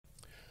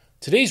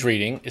Today's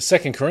reading is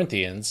 2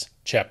 Corinthians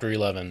chapter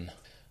 11.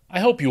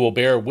 I hope you will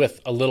bear with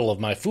a little of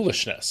my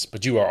foolishness,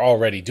 but you are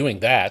already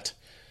doing that.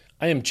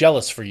 I am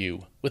jealous for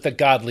you with a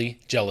godly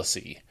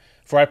jealousy,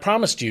 for I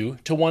promised you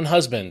to one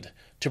husband,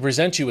 to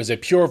present you as a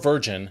pure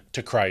virgin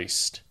to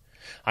Christ.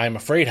 I am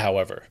afraid,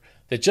 however,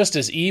 that just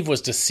as Eve was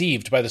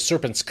deceived by the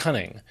serpent's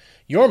cunning,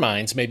 your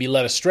minds may be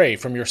led astray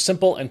from your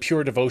simple and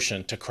pure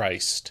devotion to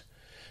Christ.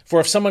 For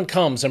if someone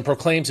comes and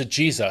proclaims a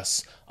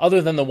Jesus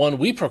other than the one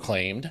we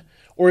proclaimed,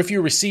 or if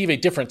you receive a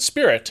different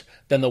spirit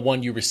than the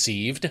one you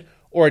received,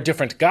 or a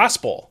different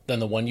gospel than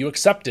the one you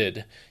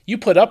accepted, you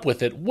put up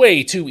with it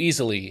way too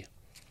easily.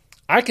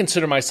 I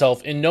consider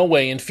myself in no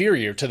way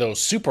inferior to those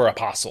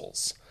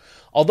super-apostles.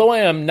 Although I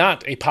am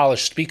not a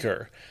polished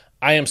speaker,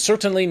 I am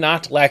certainly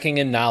not lacking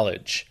in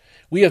knowledge.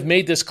 We have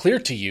made this clear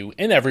to you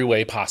in every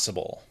way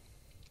possible.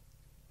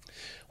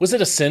 Was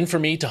it a sin for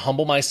me to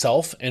humble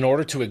myself in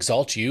order to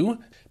exalt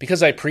you,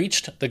 because I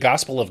preached the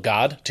gospel of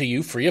God to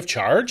you free of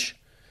charge?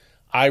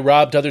 I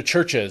robbed other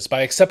churches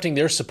by accepting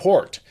their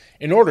support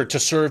in order to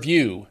serve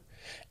you.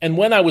 And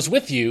when I was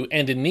with you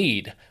and in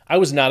need, I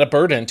was not a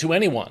burden to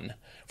anyone,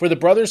 for the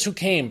brothers who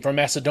came from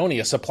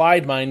Macedonia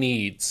supplied my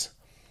needs.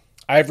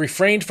 I have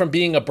refrained from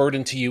being a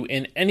burden to you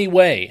in any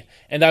way,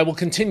 and I will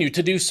continue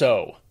to do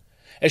so.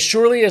 As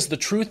surely as the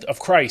truth of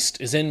Christ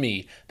is in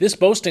me, this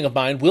boasting of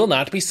mine will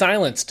not be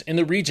silenced in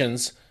the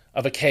regions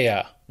of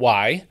Achaia.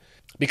 Why?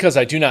 Because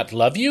I do not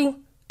love you?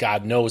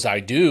 God knows I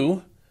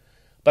do.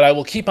 But I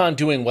will keep on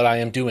doing what I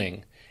am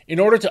doing, in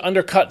order to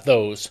undercut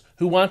those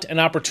who want an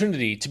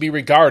opportunity to be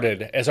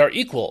regarded as our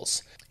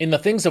equals in the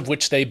things of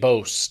which they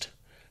boast.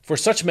 For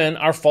such men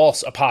are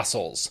false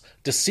apostles,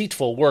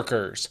 deceitful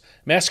workers,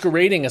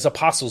 masquerading as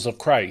apostles of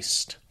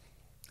Christ.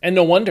 And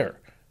no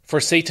wonder, for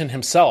Satan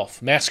himself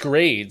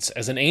masquerades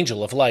as an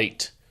angel of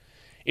light.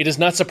 It is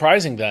not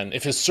surprising, then,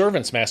 if his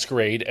servants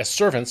masquerade as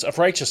servants of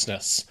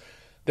righteousness.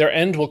 Their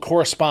end will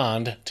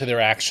correspond to their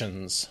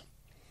actions.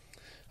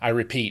 I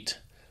repeat,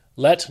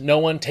 let no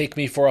one take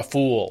me for a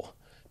fool,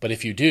 but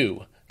if you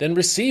do, then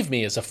receive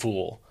me as a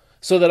fool,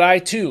 so that I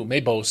too may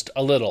boast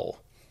a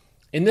little.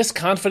 In this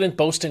confident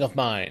boasting of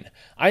mine,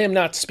 I am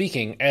not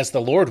speaking as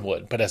the Lord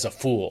would, but as a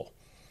fool.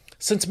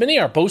 Since many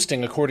are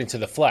boasting according to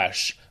the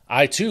flesh,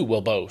 I too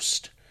will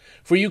boast.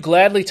 For you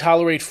gladly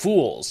tolerate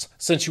fools,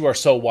 since you are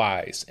so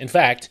wise. In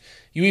fact,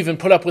 you even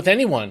put up with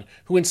anyone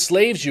who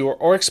enslaves you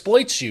or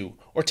exploits you,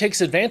 or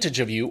takes advantage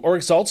of you, or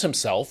exalts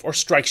himself, or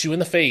strikes you in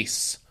the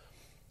face.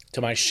 To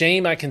my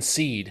shame, I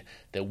concede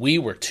that we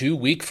were too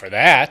weak for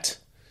that.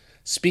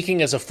 Speaking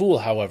as a fool,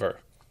 however,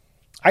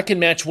 I can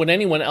match what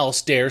anyone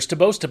else dares to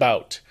boast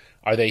about.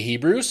 Are they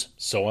Hebrews?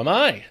 So am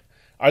I.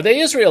 Are they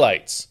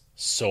Israelites?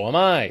 So am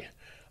I.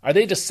 Are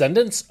they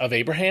descendants of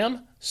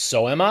Abraham?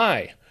 So am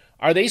I.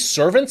 Are they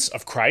servants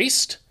of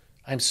Christ?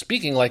 I'm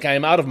speaking like I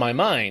am out of my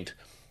mind,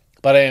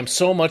 but I am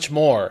so much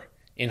more,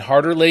 in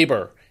harder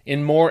labor,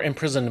 in more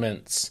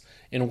imprisonments,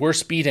 in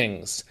worse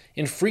beatings,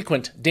 in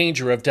frequent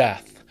danger of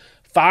death.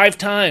 5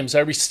 times I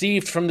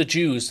received from the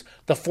Jews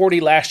the 40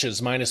 lashes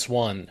minus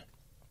 1.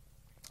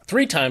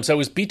 3 times I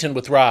was beaten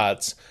with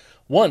rods.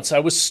 Once I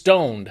was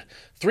stoned.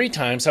 3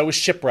 times I was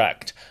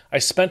shipwrecked. I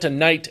spent a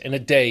night and a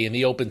day in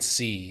the open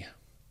sea.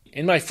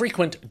 In my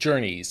frequent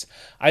journeys,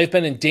 I have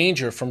been in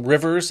danger from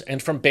rivers and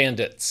from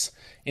bandits,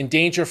 in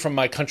danger from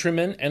my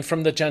countrymen and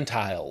from the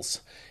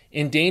Gentiles,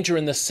 in danger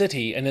in the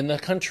city and in the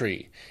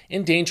country,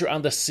 in danger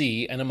on the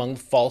sea and among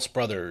false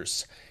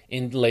brothers,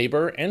 in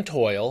labor and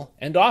toil,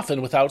 and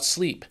often without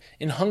sleep,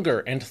 in hunger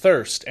and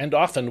thirst, and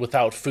often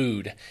without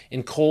food,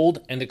 in cold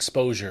and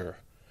exposure.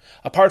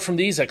 Apart from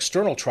these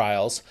external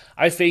trials,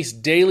 I face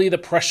daily the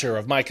pressure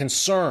of my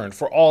concern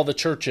for all the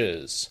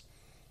churches.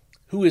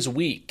 Who is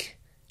weak?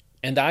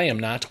 And I am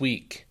not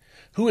weak.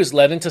 Who is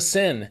led into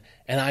sin?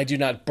 And I do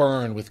not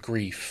burn with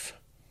grief.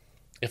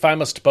 If I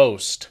must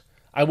boast,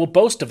 I will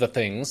boast of the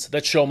things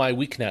that show my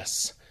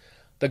weakness.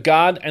 The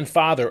God and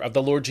Father of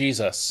the Lord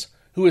Jesus,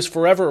 who is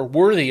forever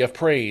worthy of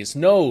praise,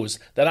 knows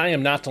that I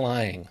am not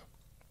lying.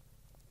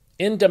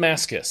 In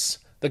Damascus,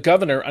 the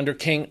governor under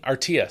King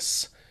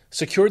Artias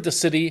secured the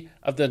city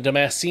of the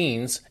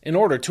Damascenes in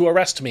order to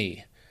arrest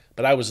me,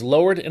 but I was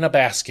lowered in a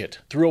basket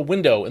through a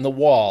window in the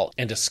wall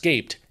and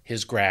escaped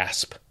his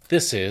grasp.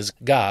 This is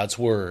God's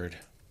word.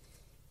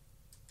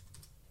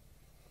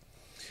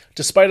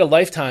 Despite a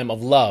lifetime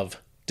of love,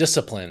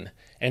 discipline,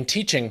 and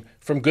teaching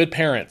from good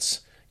parents,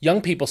 young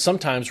people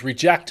sometimes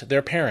reject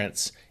their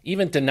parents,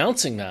 even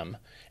denouncing them,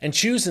 and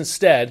choose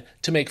instead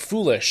to make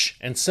foolish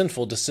and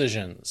sinful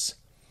decisions.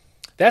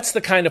 That's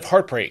the kind of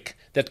heartbreak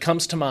that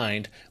comes to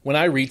mind when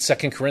I read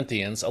 2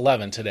 Corinthians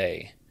 11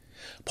 today.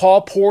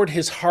 Paul poured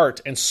his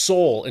heart and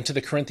soul into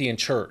the Corinthian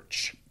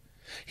church.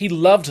 He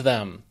loved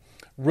them,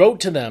 wrote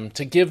to them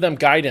to give them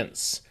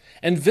guidance,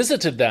 and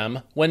visited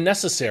them when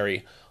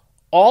necessary,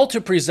 all to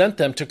present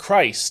them to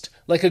Christ,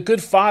 like a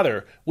good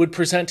father would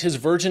present his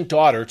virgin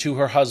daughter to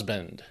her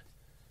husband.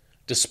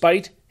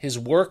 Despite his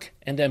work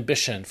and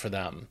ambition for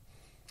them,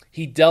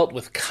 he dealt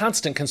with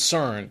constant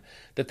concern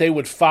that they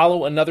would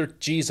follow another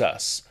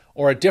Jesus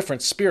or a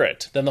different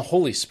spirit than the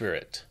Holy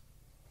Spirit.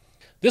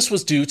 This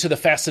was due to the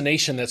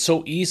fascination that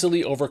so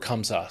easily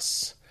overcomes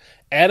us.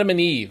 Adam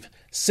and Eve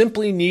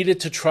simply needed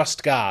to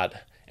trust God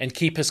and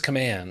keep his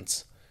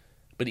commands.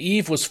 But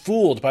Eve was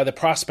fooled by the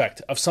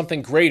prospect of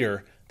something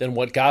greater than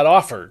what God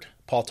offered.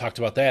 Paul talked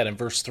about that in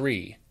verse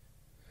 3.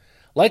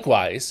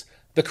 Likewise,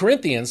 the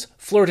Corinthians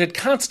flirted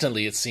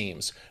constantly, it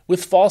seems,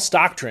 with false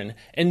doctrine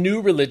and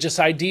new religious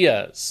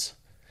ideas.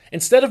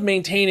 Instead of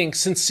maintaining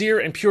sincere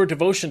and pure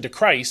devotion to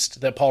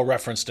Christ that Paul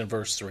referenced in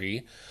verse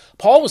 3,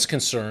 Paul was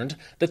concerned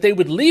that they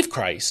would leave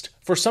Christ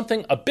for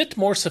something a bit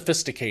more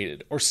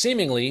sophisticated or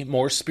seemingly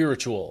more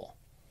spiritual.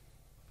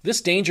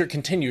 This danger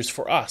continues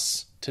for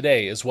us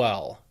today as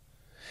well.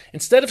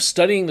 Instead of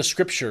studying the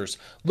Scriptures,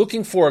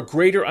 looking for a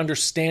greater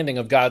understanding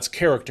of God's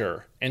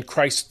character and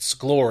Christ's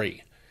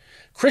glory,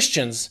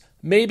 Christians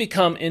may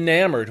become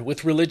enamored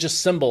with religious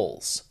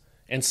symbols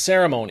and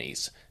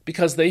ceremonies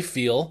because they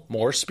feel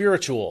more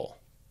spiritual.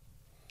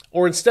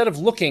 Or instead of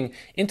looking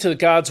into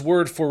God's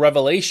Word for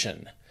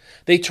revelation,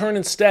 they turn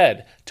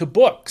instead to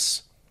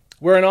books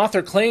where an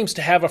author claims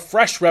to have a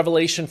fresh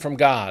revelation from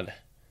God.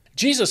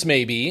 Jesus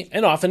may be,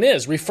 and often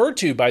is, referred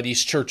to by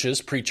these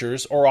churches,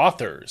 preachers, or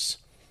authors.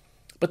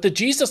 But the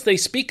Jesus they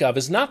speak of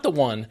is not the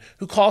one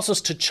who calls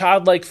us to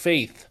childlike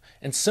faith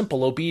and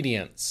simple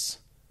obedience.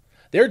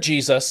 Their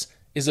Jesus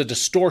is a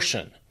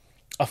distortion,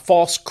 a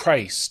false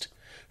Christ,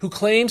 who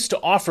claims to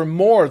offer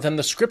more than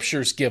the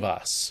Scriptures give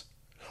us,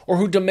 or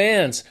who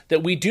demands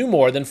that we do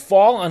more than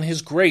fall on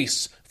his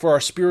grace for our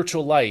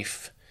spiritual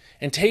life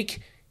and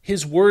take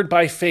his word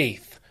by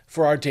faith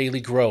for our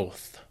daily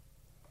growth.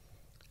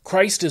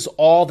 Christ is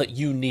all that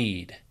you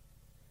need.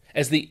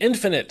 As the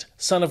infinite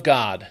Son of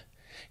God,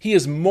 he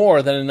is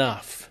more than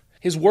enough.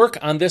 His work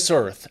on this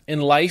earth, in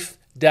life,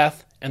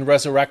 death, and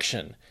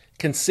resurrection,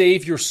 can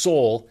save your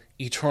soul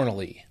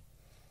eternally.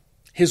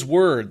 His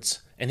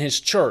words and his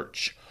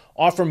church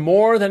offer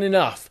more than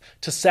enough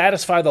to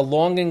satisfy the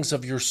longings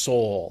of your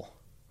soul.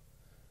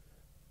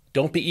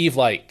 Don't be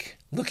Eve-like,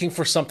 looking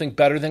for something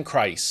better than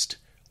Christ,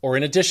 or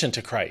in addition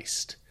to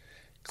Christ.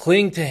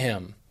 Cling to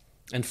him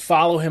and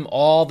follow him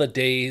all the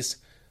days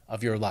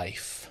of your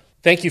life.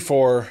 Thank you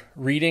for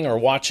reading or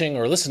watching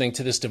or listening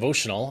to this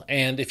devotional.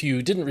 And if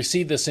you didn't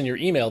receive this in your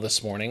email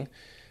this morning,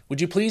 would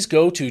you please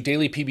go to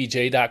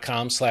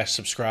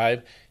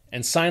dailypbj.com/subscribe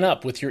and sign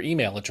up with your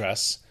email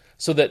address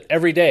so that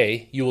every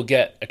day you will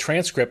get a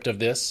transcript of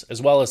this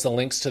as well as the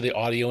links to the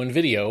audio and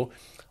video.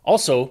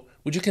 Also,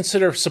 would you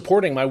consider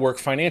supporting my work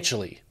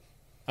financially?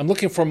 I'm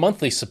looking for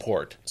monthly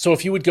support, so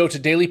if you would go to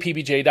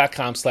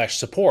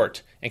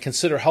dailypbj.com/support and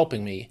consider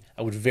helping me,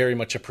 I would very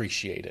much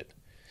appreciate it.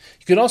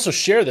 You can also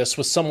share this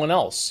with someone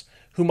else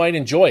who might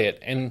enjoy it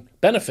and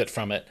benefit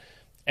from it,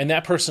 and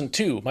that person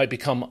too might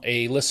become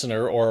a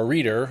listener or a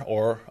reader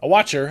or a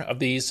watcher of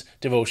these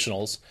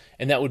devotionals,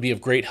 and that would be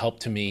of great help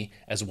to me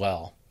as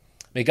well.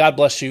 May God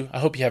bless you. I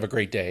hope you have a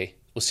great day.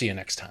 We'll see you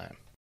next time.